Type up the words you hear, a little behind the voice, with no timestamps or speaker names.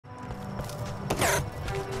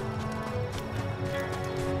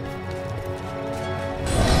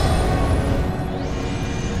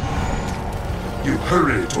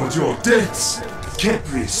hurry towards your deaths.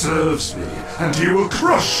 Khepri serves me, and he will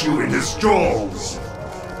crush you in his jaws.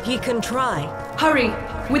 He can try. Hurry!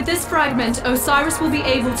 With this fragment, Osiris will be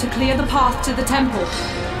able to clear the path to the temple.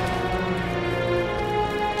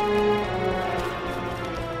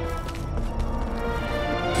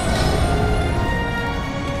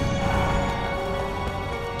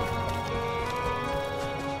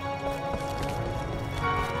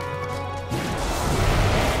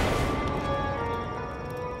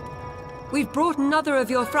 We've brought another of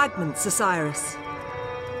your fragments, Osiris.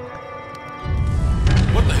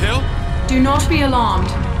 What the hell? Do not be alarmed.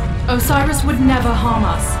 Osiris would never harm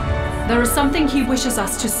us. There is something he wishes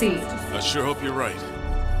us to see. I sure hope you're right.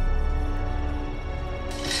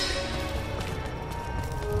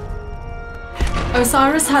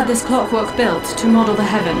 Osiris had this clockwork built to model the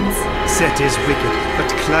heavens. Set is wicked, but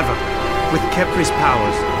clever. With Khepri's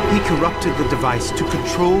powers, he corrupted the device to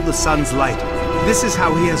control the sun's light. This is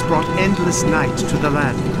how he has brought endless night to the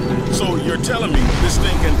land. So you're telling me this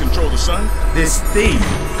thing can control the sun? This thing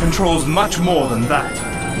controls much more than that.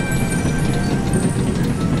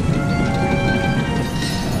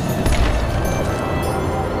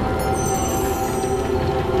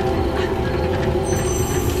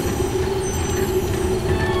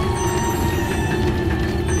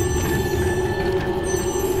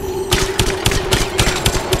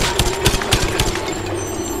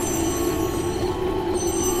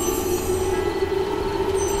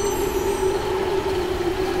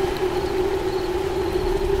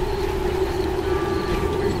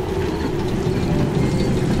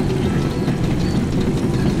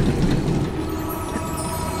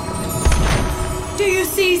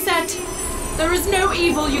 There is no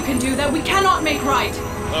evil you can do that we cannot make right.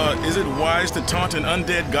 Is it wise to taunt an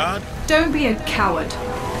undead god? Don't be a coward.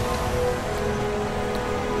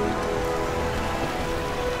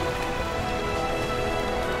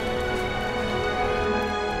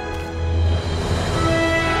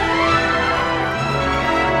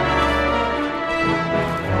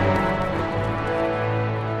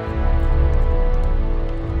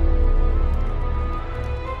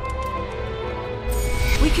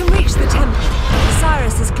 We can reach the temple.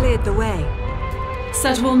 Osiris has cleared the way.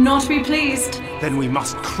 Set will not be pleased. Then we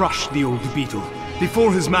must crush the old beetle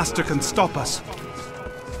before his master can stop us.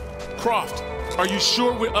 Croft, are you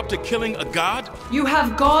sure we're up to killing a god? You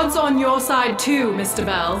have gods on your side too, Mr.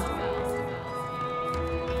 Bell.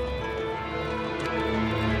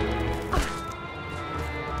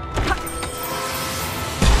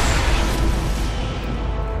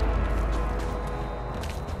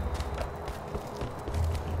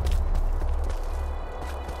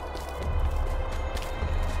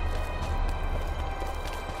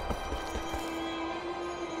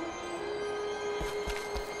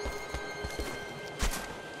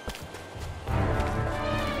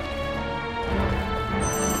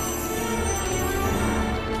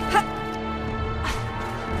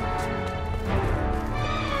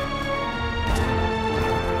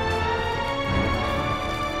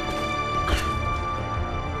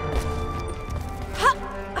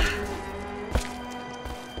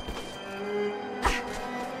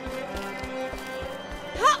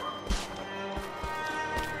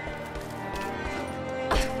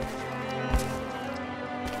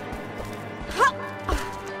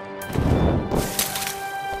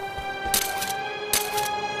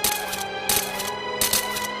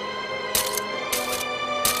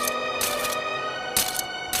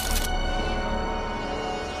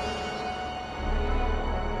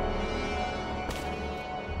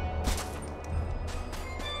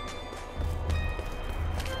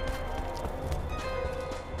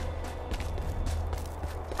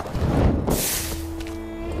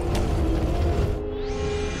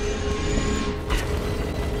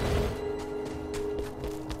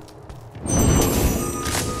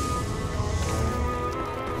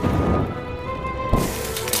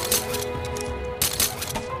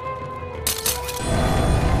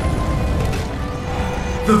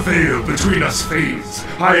 The veil between us fades.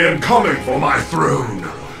 I am coming for my throne.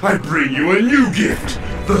 I bring you a new gift,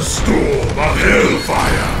 the storm of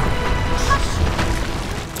hellfire.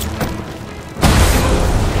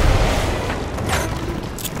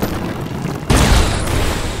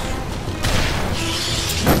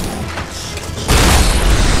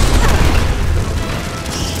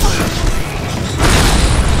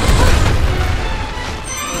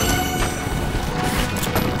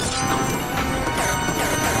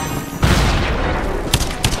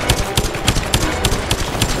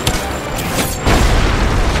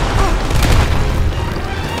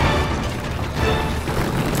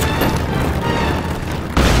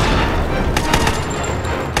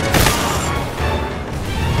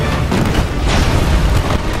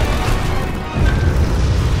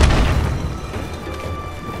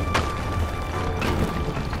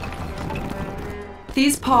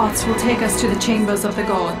 These paths will take us to the chambers of the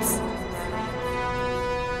gods.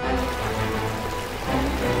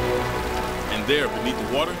 And there, beneath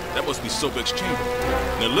the water, that must be Sobek's chamber.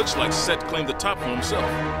 And it looks like Set claimed the top for himself.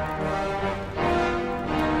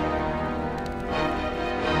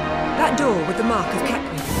 That door with the mark of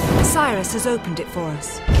Kepri. Osiris has opened it for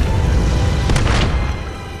us.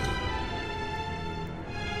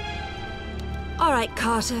 All right,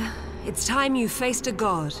 Carter. It's time you faced a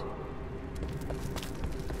god.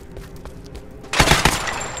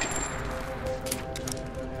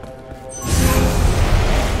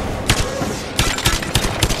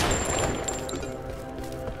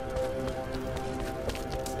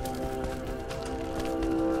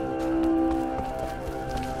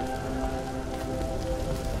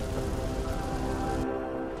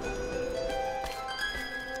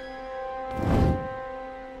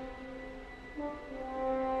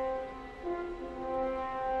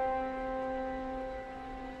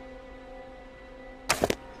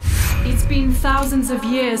 It's been thousands of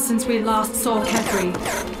years since we last saw Kepri.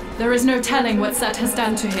 There is no telling what Set has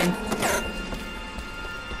done to him.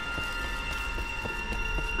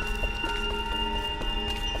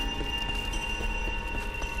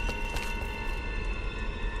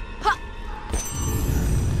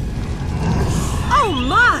 Oh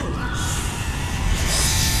my!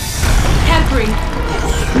 Kepri!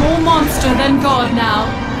 More monster than god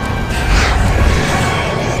now.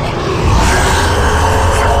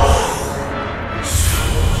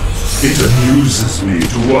 It amuses me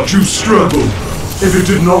to watch you struggle. If it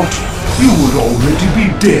did not, you would already be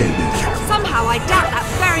dead. Somehow I doubt that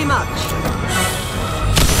very much.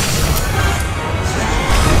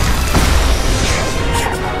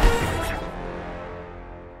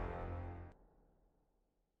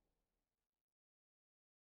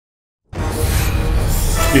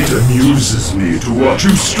 It amuses me to watch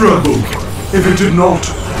you struggle. If it did not,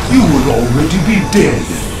 you would already be dead.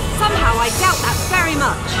 Somehow I doubt that very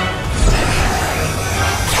much.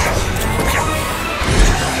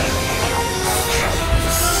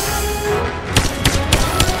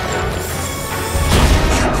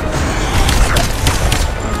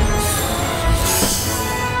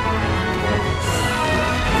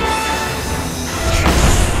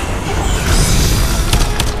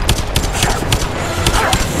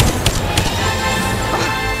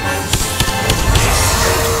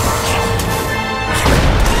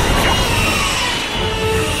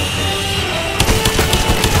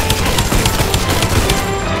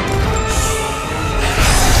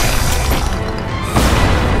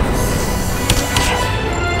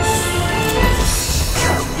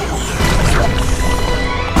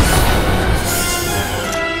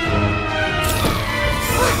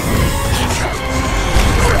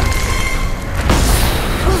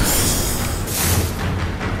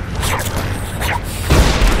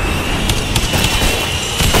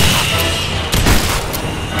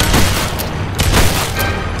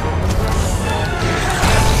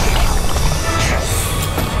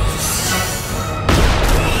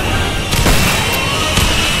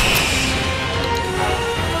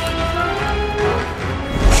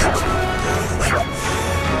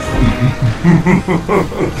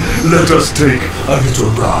 Let us take a little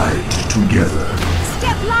ride together.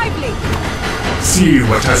 Step lively! See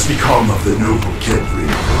what has become of the noble Kepri.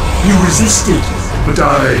 You resisted, but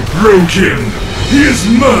I broke him. He is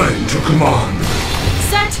mine to command.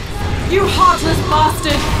 Set! You heartless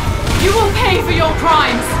bastard! You will pay for your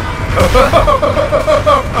crimes!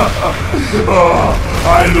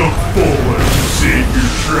 I look forward to seeing you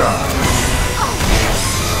try.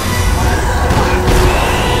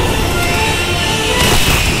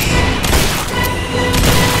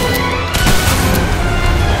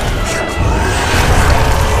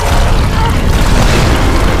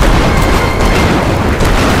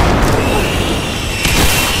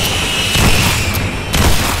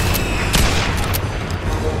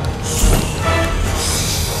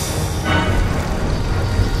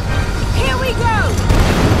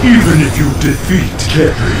 Even if you defeat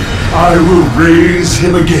Kepri, I will raise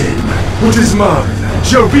him again. What is mine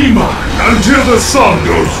shall be mine until the sun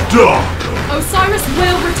goes dark. Osiris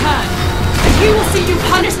will return, and he will see you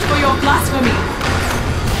punished for your blasphemy.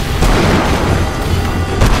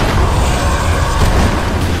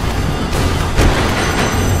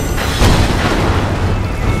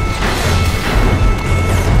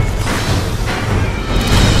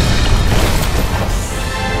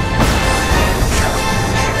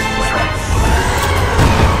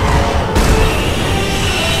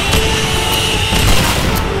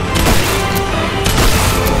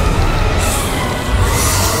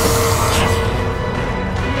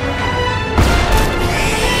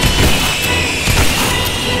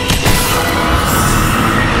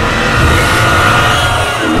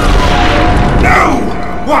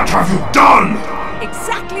 have you done?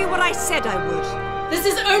 Exactly what I said I would. This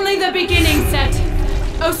is only the beginning, Set.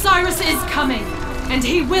 Osiris is coming, and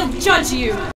he will judge you.